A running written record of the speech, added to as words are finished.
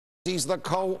He's the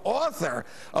co-author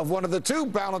of one of the two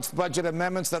balanced budget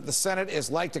amendments that the Senate is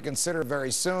like to consider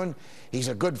very soon. He's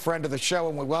a good friend of the show,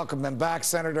 and we welcome him back.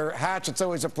 Senator Hatch, it's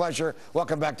always a pleasure.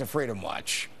 Welcome back to Freedom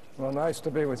Watch. Well, nice to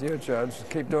be with you, Judge.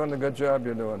 Keep doing the good job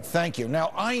you're doing. Thank you.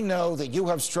 Now, I know that you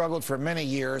have struggled for many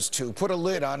years to put a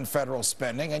lid on federal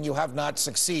spending, and you have not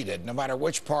succeeded. No matter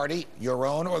which party, your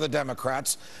own or the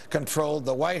Democrats, controlled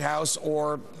the White House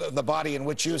or the body in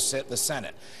which you sit, the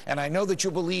Senate. And I know that you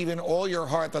believe in all your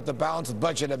heart that the balanced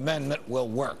budget amendment will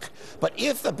work. But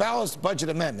if the balanced budget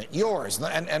amendment, yours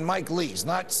and Mike Lee's,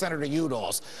 not Senator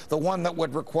Udall's, the one that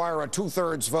would require a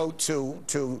two-thirds vote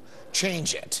to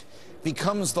change it,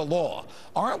 becomes the law,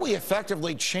 aren't we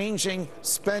effectively changing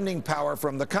spending power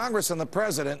from the Congress and the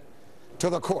president to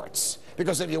the courts?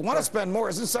 Because if you want to spend more,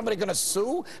 isn't somebody going to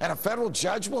sue and a federal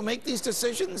judge will make these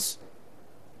decisions?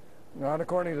 Not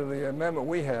according to the amendment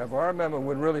we have. Our amendment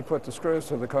would really put the screws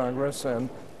to the Congress and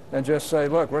just say,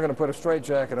 look, we're going to put a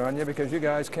straitjacket on you because you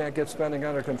guys can't get spending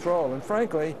under control. And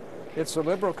frankly, it's the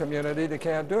liberal community that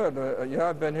can't do it.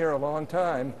 I've been here a long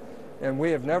time, and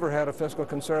we have never had a fiscal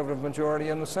conservative majority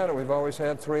in the Senate. We've always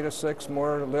had 3 to 6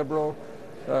 more liberal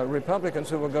Republicans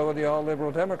who will go with the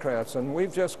all-liberal Democrats, and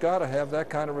we've just got to have that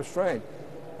kind of restraint.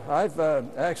 I've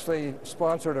actually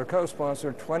sponsored or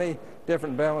co-sponsored 20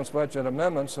 different balanced budget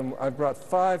amendments, and I've brought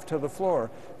 5 to the floor,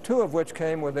 2 of which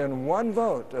came within 1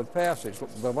 vote of passage.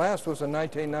 The last was in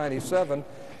 1997.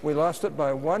 We lost it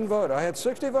by 1 vote. I had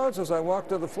 60 votes as I walked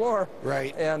to the floor,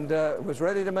 right, and was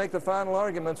ready to make the final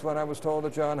arguments when I was told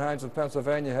that John Hines of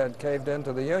Pennsylvania had caved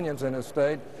into the unions in his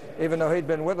state, even though he'd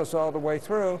been with us all the way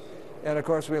through. And of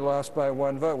course, we lost by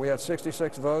 1 vote. We had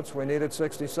 66 votes. We needed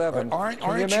 67.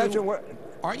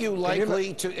 Aren't you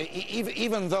likely to,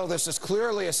 even though this is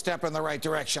clearly a step in the right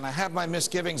direction, I have my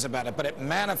misgivings about it, but it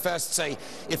manifests,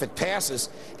 if it passes,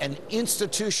 an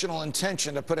institutional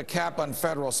intention to put a cap on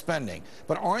federal spending.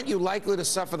 But aren't you likely to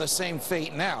suffer the same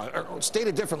fate now? Or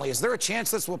stated differently, is there a chance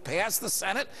this will pass the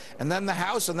Senate and then the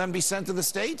House and then be sent to the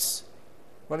states?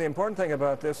 Well, the important thing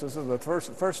about this is the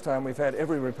first time we've had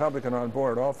every Republican on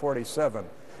board, all 47.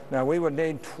 Now, we would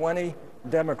need 20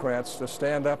 Democrats to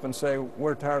stand up and say,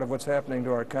 we're tired of what's happening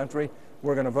to our country.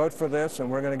 We're going to vote for this, and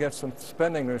we're going to get some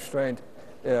spending restraint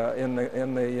in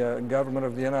the government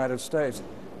of the United States.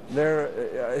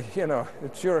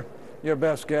 It's your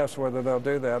best guess whether they'll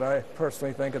do that. I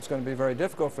personally think it's going to be very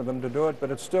difficult for them to do it,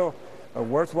 but it's still a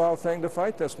worthwhile thing to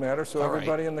fight this matter so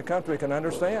everybody in the country can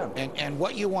understand. And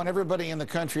what you want everybody in the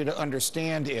country to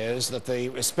understand is that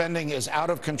the spending is out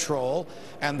of control,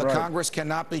 and the Congress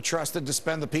cannot be trusted to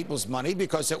spend the people's money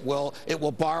because it will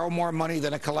borrow more money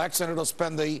than it collects, and it'll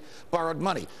spend the borrowed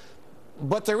money.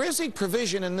 But there is a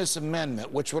provision in this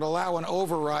amendment which would allow an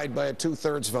override by a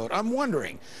two-thirds vote. I'm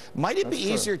wondering, might it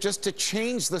be easier just to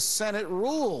change the Senate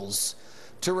rules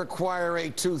to require a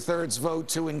two-thirds vote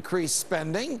to increase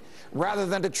spending, rather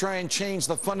than to try and change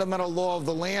the fundamental law of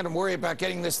the land and worry about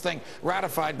getting this thing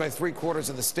ratified by 3/4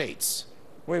 of the states?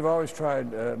 We've always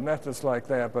tried methods like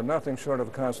that, but nothing short of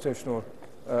a constitutional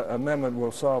amendment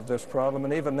will solve this problem,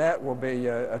 and even that will be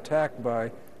attacked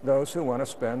by those who want to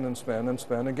spend and spend and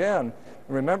spend again.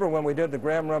 Remember when we did the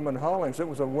Graham, Rum, and Haulings, it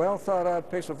was a well-thought-out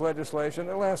piece of legislation.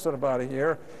 It lasted about a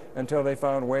year until they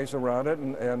found ways around it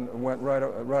and went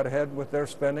right ahead with their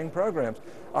spending programs.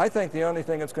 I think the only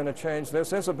thing that's going to change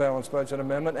this is a balanced budget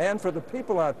amendment, and for the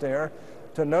people out there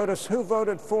to notice who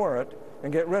voted for it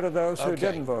and get rid of those who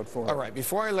didn't vote for it. All right,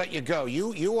 before I let you go,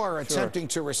 you are attempting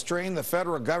to restrain the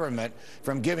federal government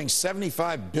from giving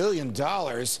 $75 billion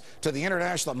to the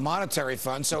International Monetary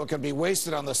Fund so it can be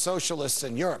wasted on the socialists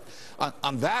in Europe.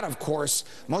 On that, of course,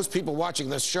 most people watching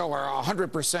this show are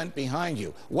 100% behind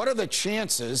you. What are the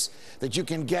chances that you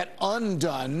can get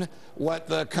undone what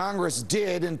the Congress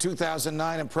did in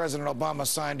 2009 and President Obama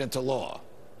signed into law?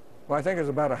 Well, I think it's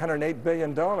about $108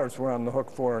 billion we're on the hook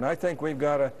for, and I think we've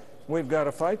got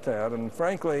to fight that. And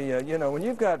frankly, when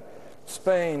you've got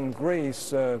Spain,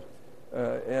 Greece, and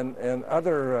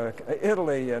other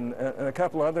Italy and a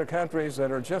couple other countries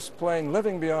that are just plain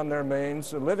living beyond their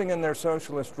means, living in their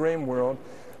socialist dream world,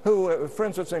 who, for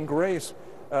instance, in Greece,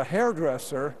 a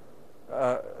hairdresser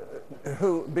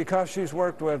who, because she's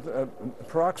worked with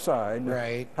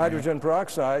peroxide, hydrogen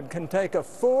peroxide, can take a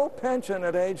full pension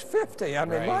at age 50. I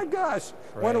mean, my gosh,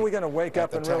 when are we going to wake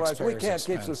up and realize we can't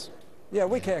keep this? Yeah,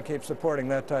 we can't keep supporting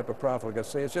that type of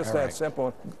profligacy. It's just that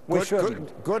simple. We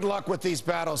shouldn't. Good luck with these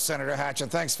battles, Senator Hatch, and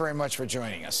thanks very much for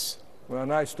joining us. Well,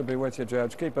 nice to be with you,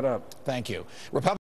 Judge. Keep it up. Thank you.